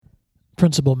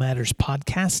Principal Matters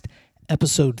Podcast,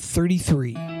 Episode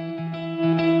 33.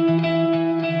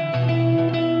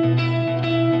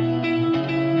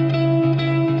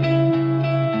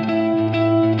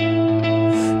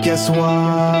 Guess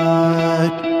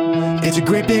what? It's a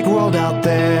great big world out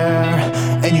there,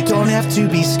 and you don't have to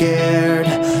be scared,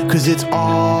 'cause it's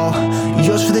all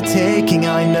yours for the taking.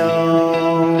 I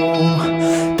know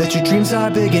that your dreams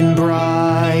are big and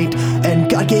bright, and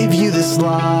God gave you this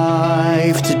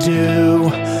life to do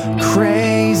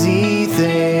crazy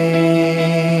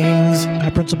things. Hi,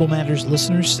 Principal Matters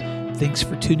listeners. Thanks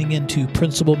for tuning in to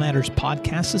Principal Matters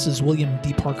Podcast. This is William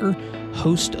D. Parker,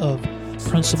 host of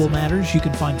Principal Matters. You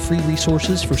can find free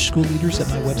resources for school leaders at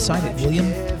my website at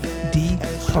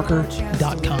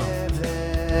williamdparker.com.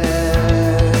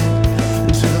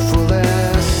 To the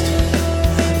fullest,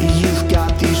 you've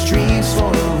got these dreams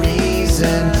for a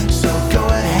reason, so go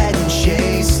ahead and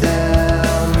chase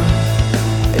them,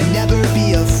 and never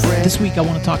be afraid. This week I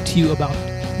want to talk to you about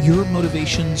your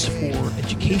motivations for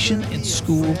education and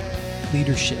school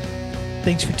leadership.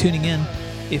 Thanks for tuning in.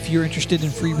 If you're interested in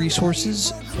free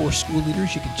resources for school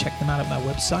leaders, you can check them out at my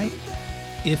website.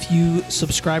 If you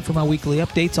subscribe for my weekly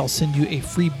updates, I'll send you a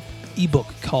free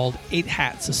ebook called 8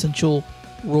 Hats, Essential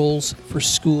Roles for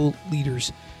School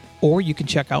Leaders. Or you can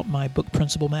check out my book,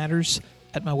 Principal Matters,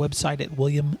 at my website at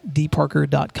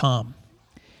williamdparker.com.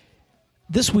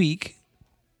 This week,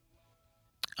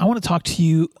 I want to talk to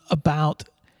you about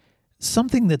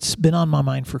something that's been on my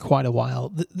mind for quite a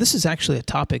while. This is actually a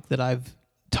topic that I've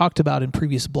talked about in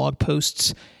previous blog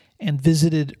posts and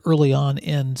visited early on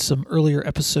in some earlier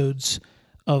episodes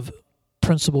of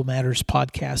Principal Matters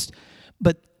Podcast.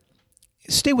 But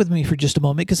stay with me for just a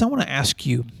moment, because I want to ask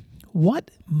you,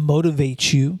 what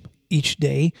motivates you each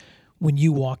day when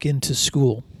you walk into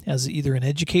school as either an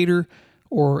educator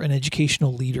or an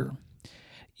educational leader?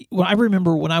 Well, I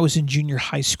remember when I was in junior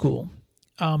high school,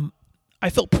 I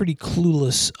felt pretty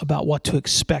clueless about what to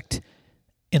expect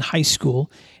in high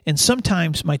school, and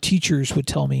sometimes my teachers would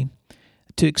tell me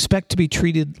to expect to be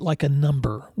treated like a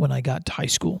number when I got to high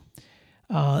school.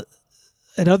 At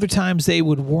other times, they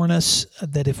would warn us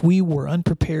that if we were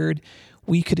unprepared,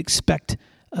 we could expect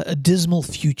a dismal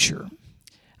future.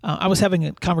 I was having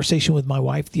a conversation with my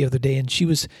wife the other day, and she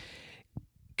was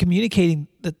communicating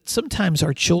that sometimes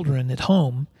our children at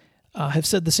home have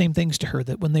said the same things to her,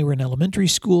 that when they were in elementary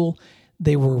school,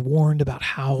 they were warned about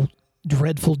how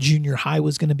dreadful junior high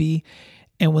was going to be,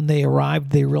 and when they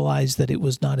arrived, they realized that it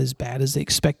was not as bad as they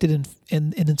expected,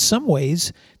 and in some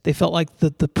ways, they felt like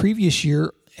that the previous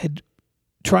year had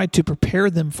tried to prepare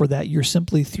them for that year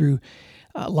simply through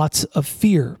lots of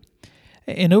fear.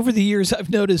 And over the years,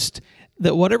 I've noticed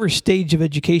that whatever stage of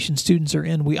education students are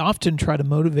in, we often try to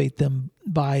motivate them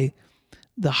by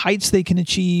the heights they can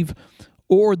achieve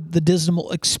or the dismal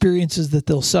experiences that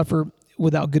they'll suffer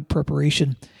without good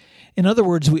preparation. In other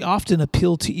words, we often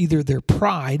appeal to either their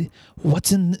pride,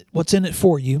 what's in it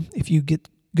for you if you get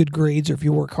good grades or if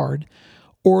you work hard,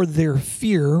 or their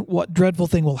fear, what dreadful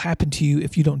thing will happen to you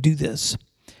if you don't do this.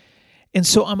 And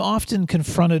so I'm often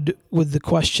confronted with the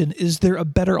question, is there a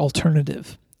better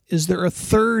alternative? Is there a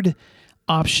third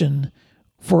option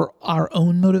for our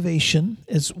own motivation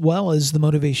as well as the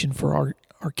motivation for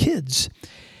our kids?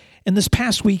 And this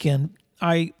past weekend,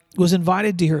 I was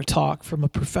invited to hear a talk from a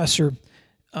professor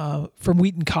from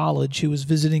Wheaton College who was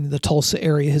visiting the Tulsa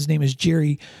area. His name is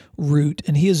Jerry Root,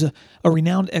 and he is a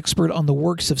renowned expert on the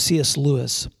works of C.S.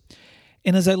 Lewis.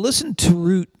 And as I listened to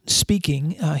Root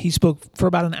speaking, he spoke for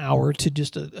about an hour to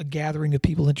just a gathering of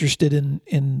people interested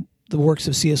in the works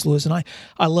of C.S. Lewis. And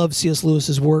I love C.S.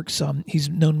 Lewis's works. He's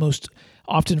known most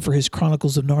often for his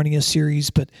Chronicles of Narnia series,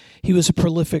 but he was a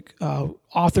prolific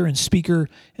author and speaker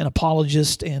and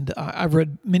apologist, and I've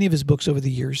read many of his books over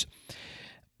the years.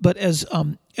 But as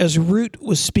Root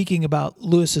was speaking about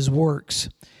Lewis's works,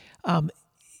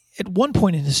 at one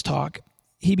point in his talk,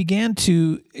 he began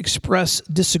to express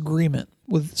disagreement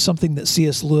with something that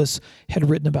C.S. Lewis had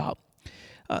written about.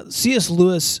 C.S.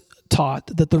 Lewis taught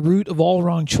that the root of all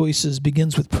wrong choices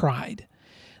begins with pride,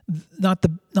 not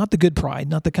the good pride,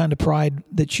 not the kind of pride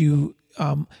that the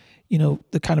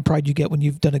kind of pride you get when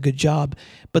you've done a good job,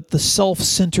 but the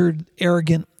self-centered,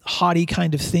 arrogant, haughty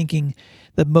kind of thinking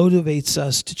that motivates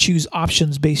us to choose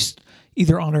options based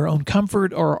either on our own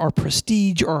comfort or our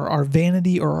prestige or our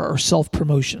vanity or our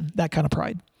self-promotion, that kind of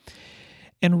pride.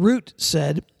 And Root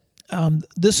said,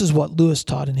 this is what Lewis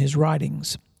taught in his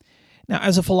writings. Now,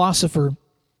 as a philosopher,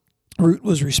 Root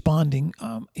was responding.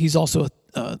 He's also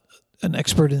an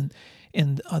expert in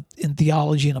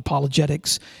theology and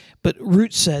apologetics. But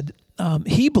Root said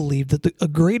he believed that a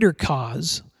greater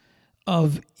cause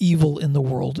of evil in the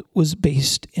world was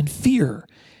based in fear.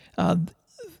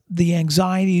 The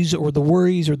anxieties or the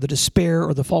worries or the despair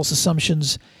or the false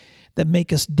assumptions that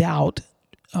make us doubt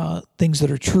things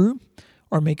that are true,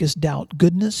 or make us doubt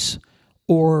goodness,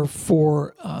 or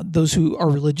for those who are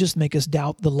religious, make us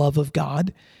doubt the love of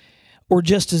God, or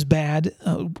just as bad,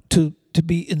 to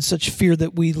be in such fear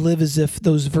that we live as if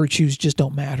those virtues just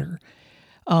don't matter.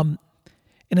 And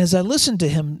as I listened to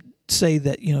him say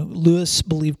that, Lewis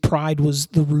believed pride was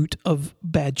the root of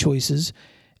bad choices,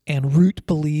 and Root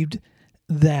believed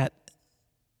that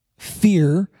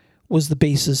fear was the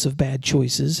basis of bad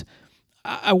choices,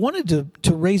 I wanted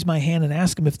to raise my hand and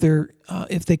ask him if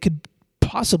they could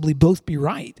possibly both be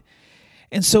right.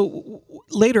 And so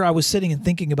later I was sitting and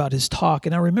thinking about his talk,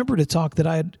 and I remembered a talk that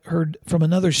I had heard from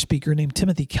another speaker named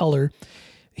Timothy Keller.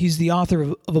 He's the author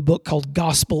of a book called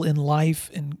Gospel in Life,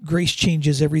 and Grace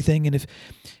Changes Everything. And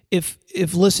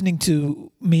if listening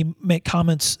to me make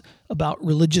comments about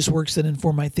religious works that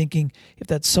inform my thinking, if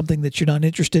that's something that you're not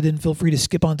interested in, feel free to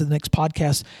skip on to the next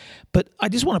podcast. But I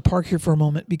just want to park here for a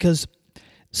moment, because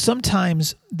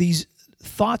sometimes these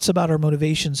thoughts about our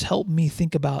motivations help me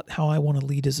think about how I want to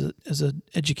lead as an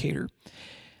educator.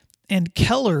 And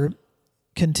Keller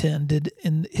contended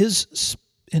in his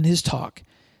talk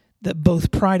that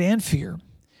both pride and fear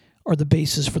are the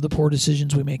basis for the poor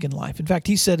decisions we make in life. In fact,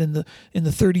 he said in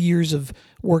the 30 years of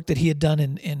work that he had done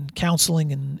in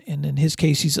counseling, and in his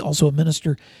case, he's also a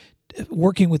minister,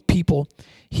 working with people,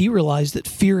 he realized that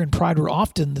fear and pride were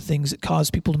often the things that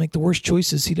caused people to make the worst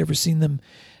choices he'd ever seen them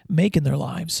make in their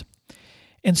lives.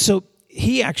 And so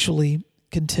he actually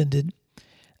contended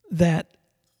that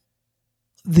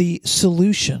the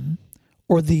solution,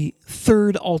 or the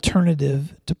third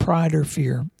alternative to pride or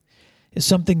fear, is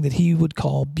something that he would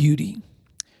call beauty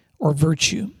or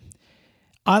virtue.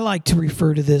 I like to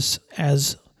refer to this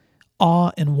as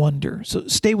awe and wonder. So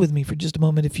stay with me for just a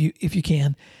moment if you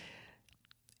can.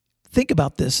 Think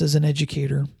about this as an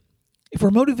educator. If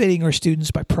we're motivating our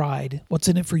students by pride, what's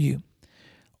in it for you?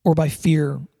 Or by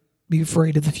fear, be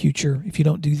afraid of the future if you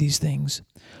don't do these things.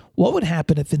 What would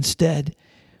happen if instead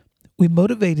we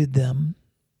motivated them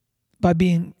by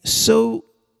being so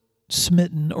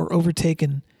smitten or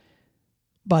overtaken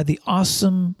by the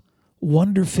awesome,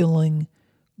 wonder-filling,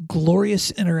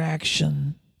 glorious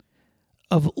interaction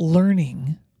of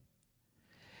learning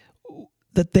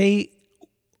that they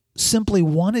simply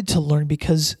wanted to learn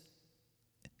because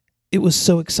it was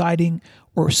so exciting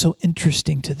or so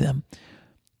interesting to them?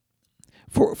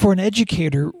 For an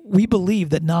educator, we believe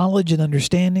that knowledge and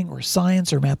understanding, or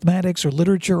science or mathematics or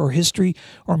literature or history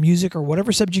or music or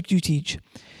whatever subject you teach,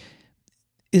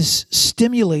 is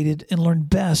stimulated and learned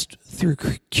best through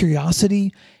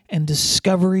curiosity and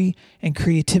discovery and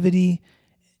creativity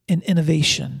and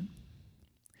innovation.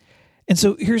 And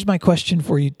so here's my question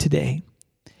for you today.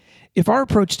 If our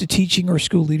approach to teaching or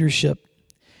school leadership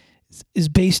is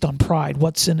based on pride,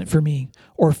 what's in it for me,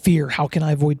 or fear, how can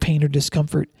I avoid pain or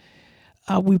discomfort,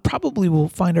 we probably will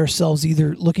find ourselves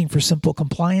either looking for simple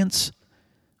compliance,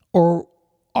 or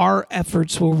our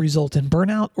efforts will result in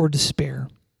burnout or despair.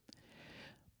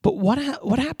 But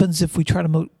what happens if we try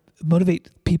to motivate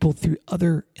people through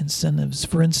other incentives?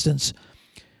 For instance,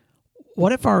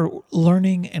 what if our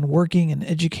learning and working and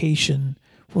education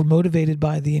were motivated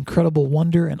by the incredible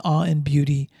wonder and awe and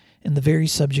beauty in the very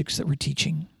subjects that we're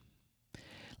teaching?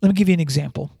 Let me give you an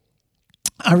example.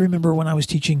 I remember when I was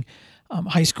teaching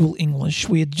high school English,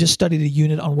 we had just studied a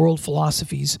unit on world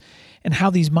philosophies and how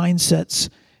these mindsets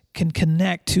can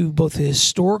connect to both the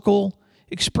historical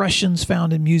expressions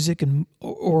found in music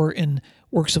or in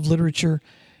works of literature,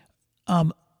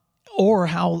 or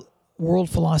how world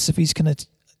philosophies can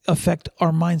affect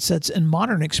our mindsets and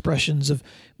modern expressions of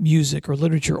music or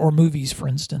literature or movies, for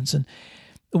instance. And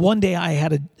one day I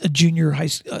had a junior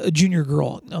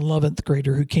girl, an 11th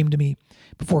grader, who came to me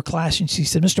before class, and she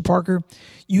said, "Mr. Parker,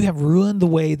 you have ruined the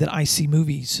way that I see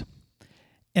movies."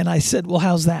 And I said, "Well,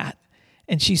 how's that?"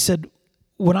 And she said,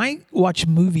 "When I watch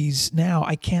movies now,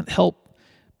 I can't help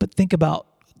but think about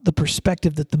the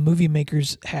perspective that the movie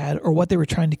makers had, or what they were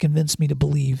trying to convince me to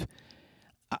believe.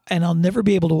 And I'll never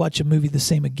be able to watch a movie the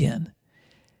same again."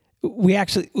 We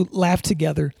actually laughed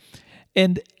together,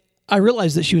 and I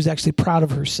realized that she was actually proud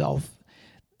of herself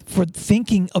for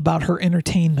thinking about her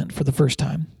entertainment for the first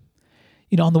time.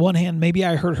 On the one hand, maybe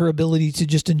I hurt her ability to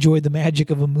just enjoy the magic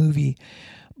of a movie.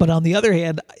 But on the other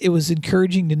hand, it was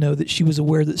encouraging to know that she was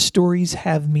aware that stories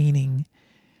have meaning.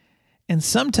 And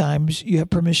sometimes you have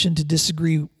permission to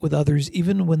disagree with others,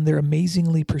 even when they're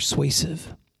amazingly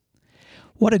persuasive.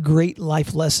 What a great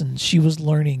life lesson she was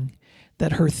learning,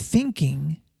 that her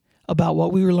thinking about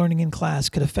what we were learning in class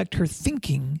could affect her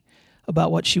thinking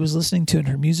about what she was listening to in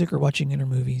her music or watching in her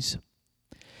movies.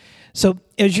 So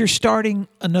as you're starting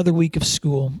another week of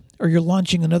school, or you're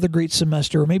launching another great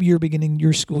semester, or maybe you're beginning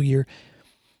your school year,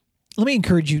 let me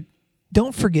encourage you,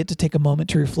 don't forget to take a moment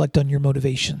to reflect on your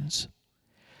motivations.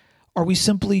 Are we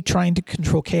simply trying to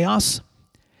control chaos?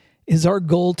 Is our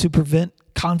goal to prevent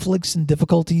conflicts and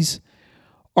difficulties?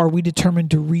 Are we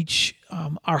determined to reach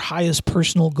our highest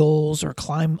personal goals or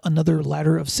climb another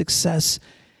ladder of success?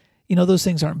 Those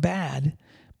things aren't bad,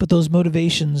 but those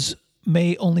motivations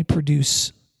may only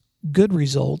produce good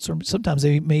results, or sometimes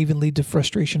they may even lead to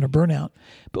frustration or burnout.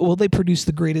 But will they produce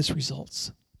the greatest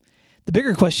results? The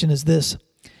bigger question is this: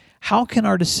 how can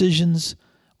our decisions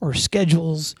or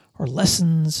schedules or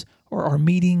lessons or our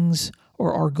meetings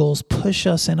or our goals push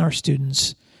us and our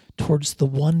students towards the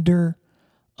wonder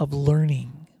of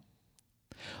learning?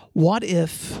 What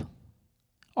if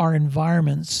our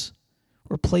environments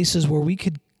were places where we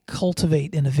could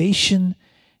cultivate innovation,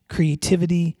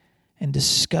 creativity, and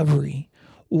discovery?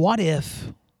 What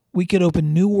if we could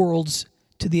open new worlds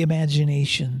to the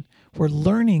imagination, where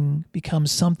learning becomes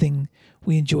something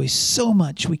we enjoy so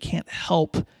much we can't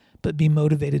help but be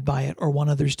motivated by it or want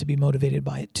others to be motivated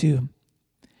by it too?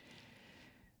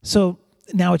 So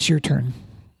now it's your turn.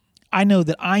 I know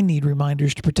that I need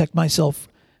reminders to protect myself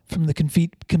from the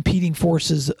competing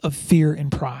forces of fear and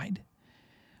pride.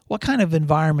 What kind of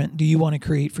environment do you want to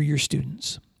create for your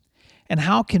students? And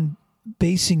how can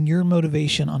basing your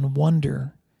motivation on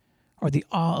wonder or the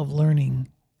awe of learning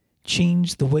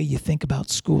change the way you think about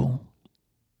school?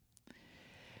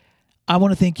 I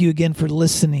want to thank you again for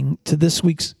listening to this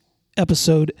week's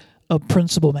episode of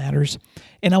Principal Matters.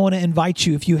 And I want to invite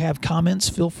you, if you have comments,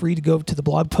 feel free to go to the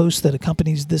blog post that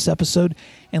accompanies this episode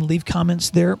and leave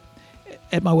comments there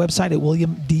at my website at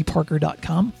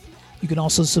williamdparker.com. You can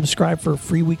also subscribe for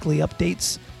free weekly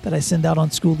updates that I send out on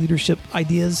school leadership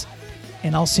ideas.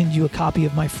 And I'll send you a copy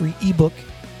of my free ebook,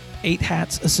 8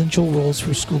 Hats, Essential Roles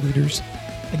for School Leaders.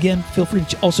 Again, feel free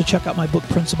to also check out my book,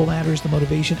 Principal Matters, The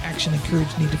Motivation, Action, and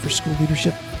Courage Needed for School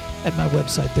Leadership, at my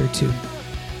website there too.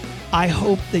 I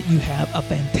hope that you have a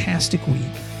fantastic week,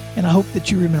 and I hope that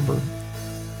you remember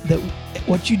that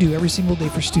what you do every single day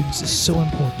for students is so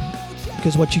important,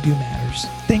 because what you do matters.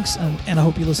 Thanks, and I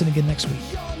hope you listen again next week.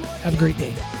 Have a great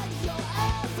day.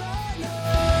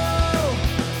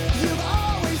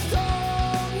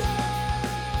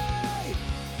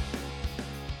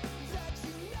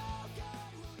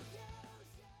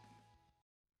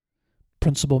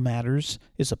 Principal Matters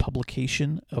is a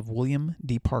publication of William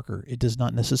D. Parker. It does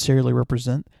not necessarily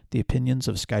represent the opinions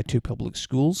of Sky 2 Public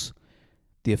Schools,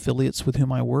 the affiliates with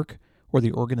whom I work, or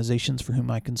the organizations for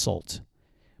whom I consult.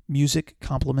 Music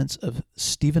compliments of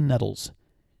Stephen Nettles.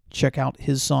 Check out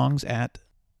his songs at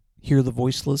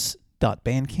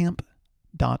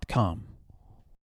hearthevoiceless.bandcamp.com.